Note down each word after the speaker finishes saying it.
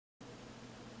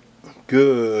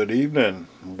Good evening.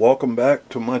 Welcome back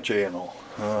to my channel.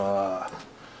 We're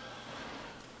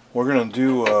going to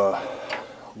do a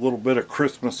little bit of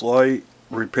Christmas light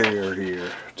repair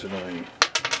here tonight.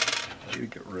 I need to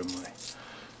get rid of my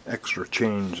extra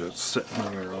change that's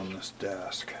sitting here on this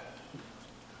desk.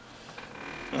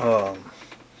 The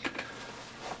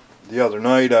other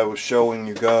night I was showing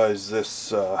you guys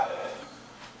this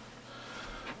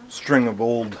string of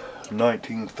old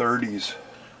 1930s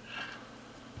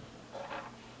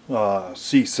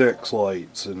C6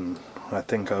 lights, and I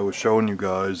think I was showing you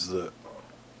guys that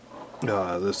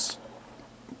this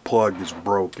plug is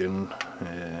broken,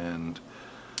 and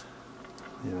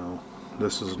you know,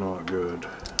 this is not good.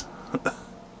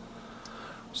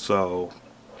 So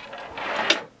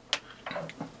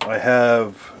I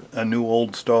have a new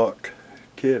old stock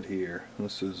kit here.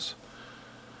 This is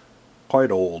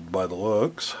quite old by the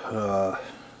looks.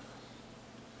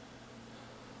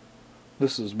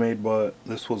 This was made by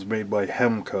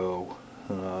Hemco.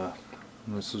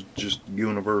 This is just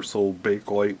universal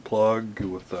Bakelite plug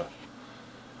with a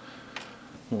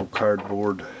little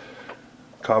cardboard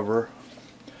cover.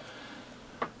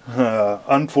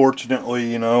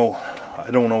 Unfortunately, you know, I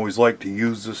don't always like to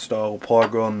use this style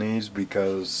plug on these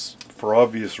because, for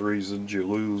obvious reasons, you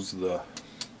lose the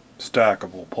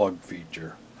stackable plug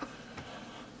feature.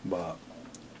 But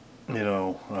you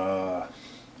know,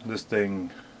 this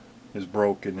thing is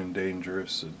broken and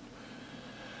dangerous, and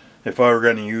if I were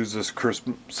going to use this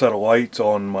set of lights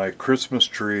on my Christmas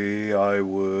tree, I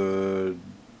would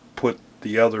put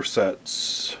the other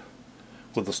sets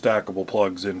with the stackable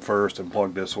plugs in first and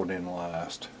plug this one in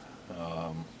last.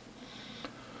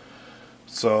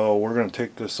 So we're going to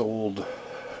take this old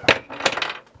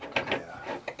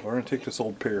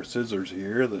pair of scissors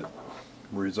here that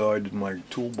reside in my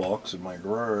toolbox in my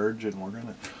garage, and we're going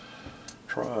to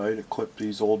try to clip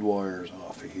these old wires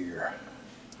off of here.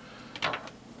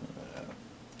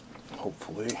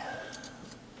 Hopefully.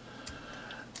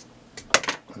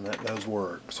 And that does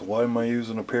work. So why am I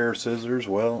using a pair of scissors?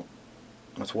 Well,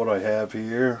 that's what I have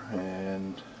here,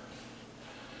 and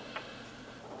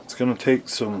it's going to take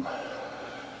some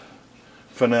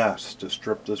finesse to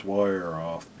strip this wire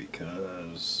off,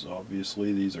 because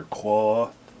obviously these are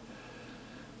cloth.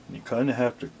 You kind of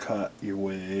have to cut your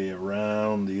way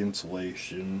around the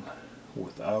insulation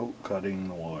without cutting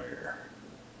the wire,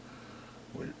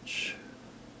 which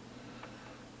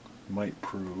might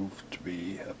prove to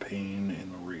be a pain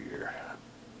in the rear.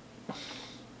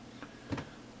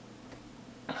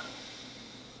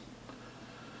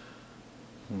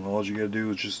 And all you gotta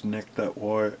do is just nick that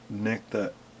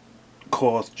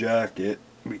cloth jacket,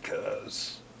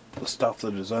 because the stuff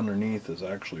that is underneath is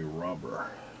actually rubber.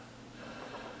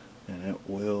 And it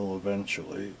will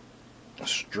eventually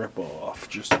strip off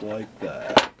just like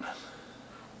that.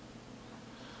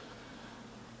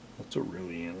 That's a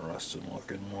really interesting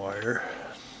looking wire.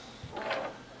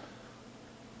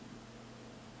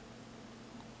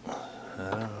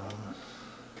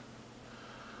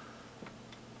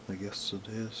 I guess it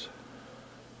is.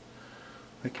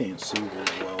 I can't see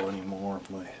very well anymore.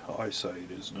 My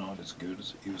eyesight is not as good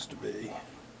as it used to be.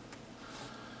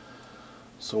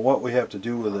 So what we have to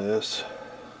do with this,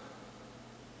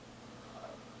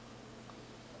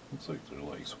 looks like there's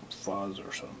like some fuzz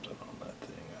or something on that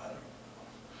thing. I don't know.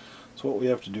 So what we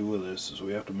have to do with this is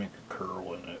we have to make a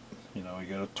curl in it. You know, you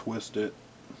got to twist it,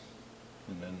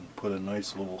 and then put a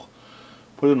nice little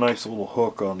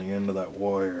hook on the end of that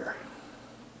wire.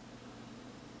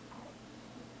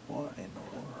 What in the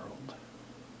world?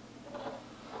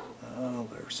 Oh,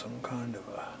 there's some kind of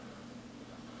a.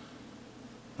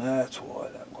 That's why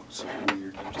that looks so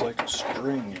weird. There's like a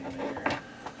string in there.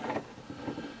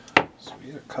 So we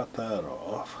gotta cut that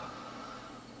off.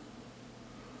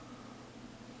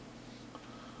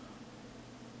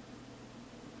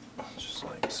 Just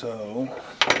like so.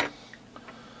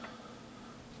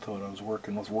 Thought I was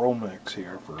working with Romex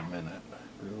here for a minute.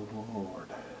 Good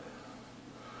Lord.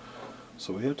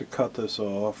 So we have to cut this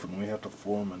off, and we have to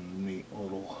form a neat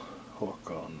little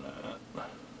hook on that.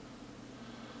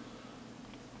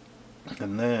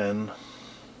 And then,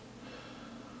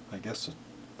 I guess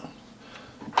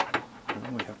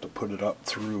then we have to put it up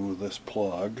through this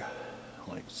plug,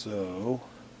 like so.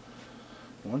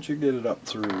 Once you get it up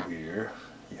through here,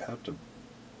 you have to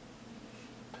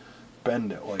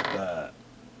bend it like that,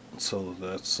 so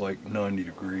that's like 90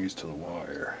 degrees to the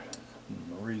wire.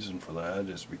 And the reason for that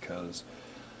is because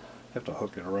you have to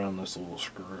hook it around this little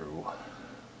screw,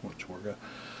 which we're going to.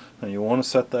 Now you want to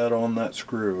set that on that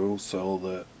screw so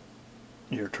that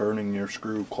you're turning your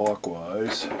screw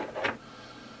clockwise,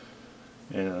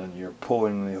 and you're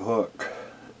pulling the hook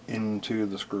into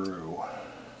the screw.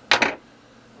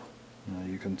 Now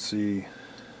you can see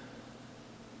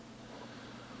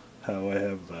how I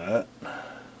have that.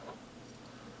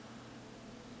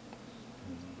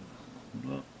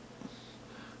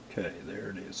 Okay, there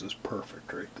it is. It's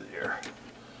perfect right there.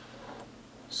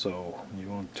 So you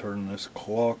want to turn this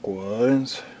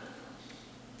clockwise.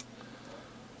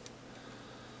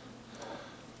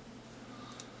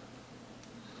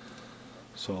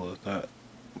 So that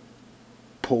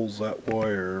pulls that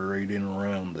wire right in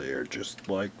around there, just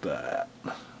like that.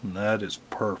 And that is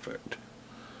perfect.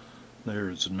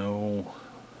 There's no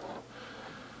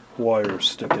wire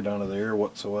sticking out of there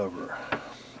whatsoever.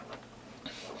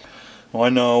 Well, I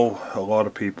know a lot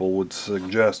of people would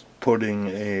suggest putting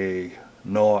a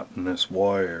knot in this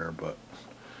wire, but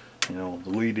you know, the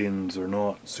lead-ins are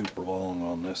not super long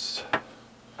on this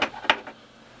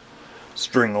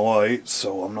string of lights,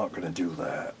 so I'm not going to do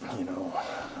that. You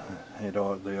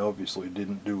know, they obviously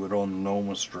didn't do it on the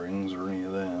n.o.s strings or any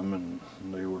of them, and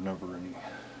they were never any.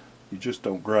 You just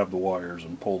don't grab the wires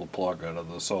and pull the plug out of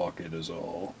the socket is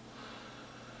all.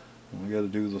 And we got to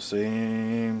do the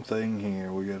same thing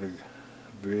here. We got to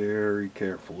very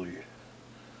carefully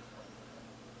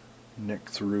nick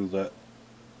through that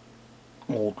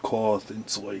old cloth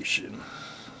insulation,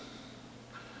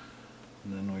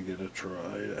 and then we got to try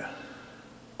to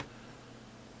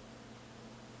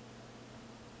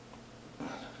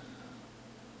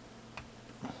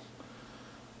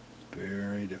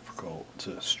very difficult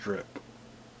to strip.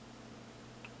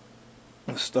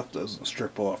 This stuff doesn't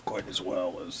strip off quite as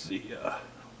well as the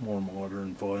more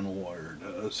modern vinyl wire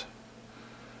does.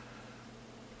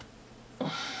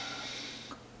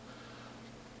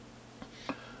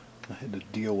 I had to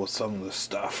deal with some of this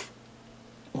stuff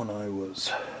when I was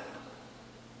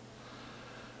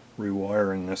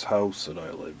rewiring this house that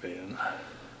I live in.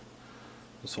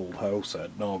 This old house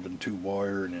had knob and tube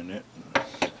wiring in it.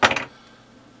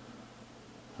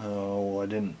 Oh,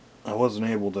 I wasn't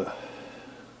able to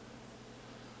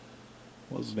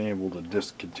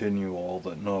discontinue all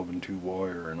that knob and tube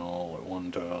wiring all at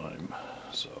one time,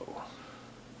 so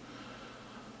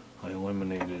I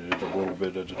eliminated it a little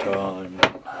bit at a time.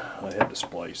 I had to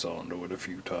splice onto it a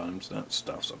few times. That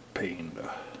stuff's a pain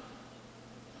to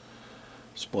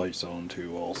splice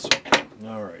onto also.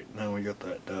 Alright, now we got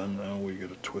that done. Now we got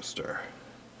to twist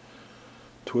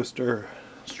our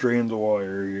strands of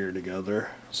wire here together,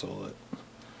 so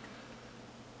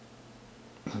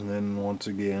that, and then once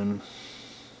again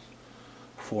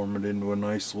form it into a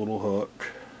nice little hook,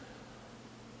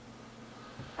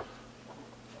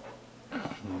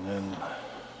 and then,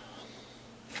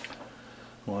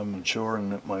 well, I'm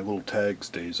ensuring that my little tag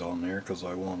stays on there because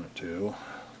I want it to.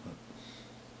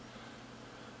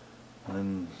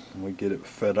 And we get it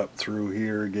fed up through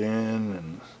here again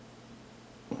and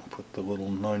put the little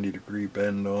 90-degree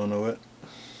bend onto it,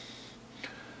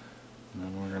 and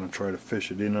then we're going to try to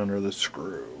fish it in under the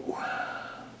screw.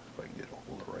 If I can get a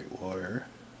hold of the right wire.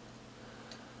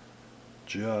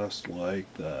 Just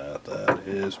like that. That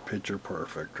is picture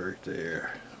perfect right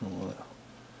there. I'll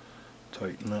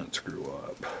tighten that screw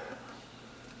up.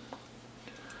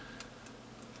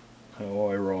 How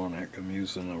ironic, I'm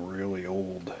using a really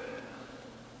old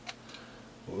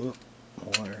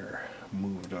wire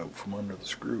moved out from under the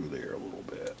screw there a little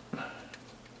bit.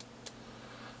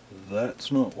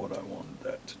 That's not what I wanted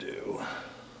that to do.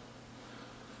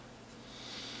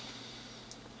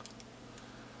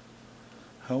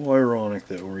 How ironic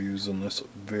that we're using this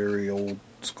very old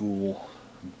school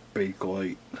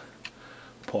Bakelite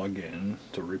plug-in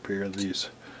to repair these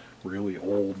really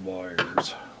old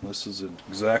wires. This is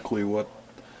exactly what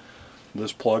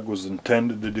this plug was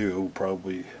intended to do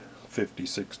probably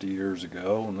 50-60 years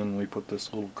ago, and then we put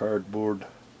this little cardboard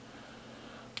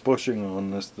bushing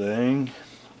on this thing,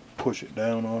 push it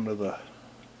down onto the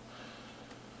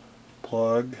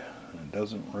plug, and it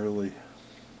doesn't really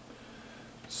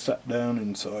set down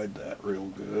inside that real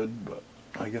good, but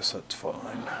I guess that's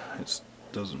fine. It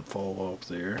doesn't fall off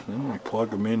there. Then we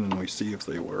plug them in and we see if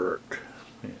they work.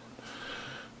 And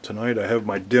tonight I have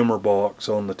my dimmer box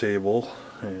on the table,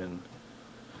 and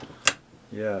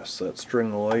yes, that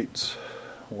string of lights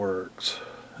works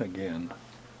again.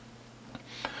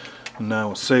 And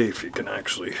now it's safe. You can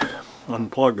actually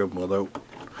unplug them without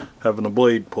having a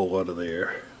blade pull out of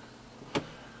there.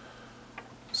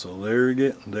 So there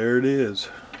it is.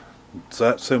 It's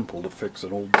that simple to fix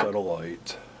an old set of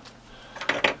lights.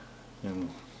 And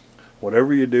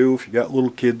whatever you do, if you got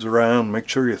little kids around, make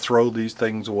sure you throw these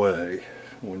things away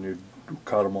when you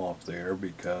cut them off there,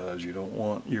 because you don't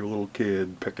want your little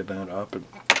kid picking that up and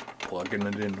plugging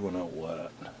it into an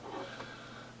outlet,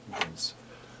 because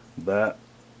that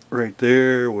right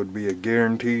there would be a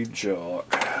guaranteed shock.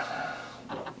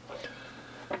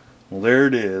 Well, there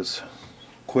it is.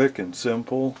 Quick and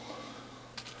simple,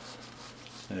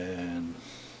 and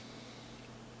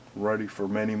ready for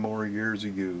many more years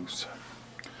of use.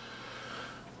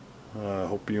 I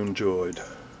hope you enjoyed.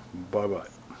 Bye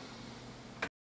bye.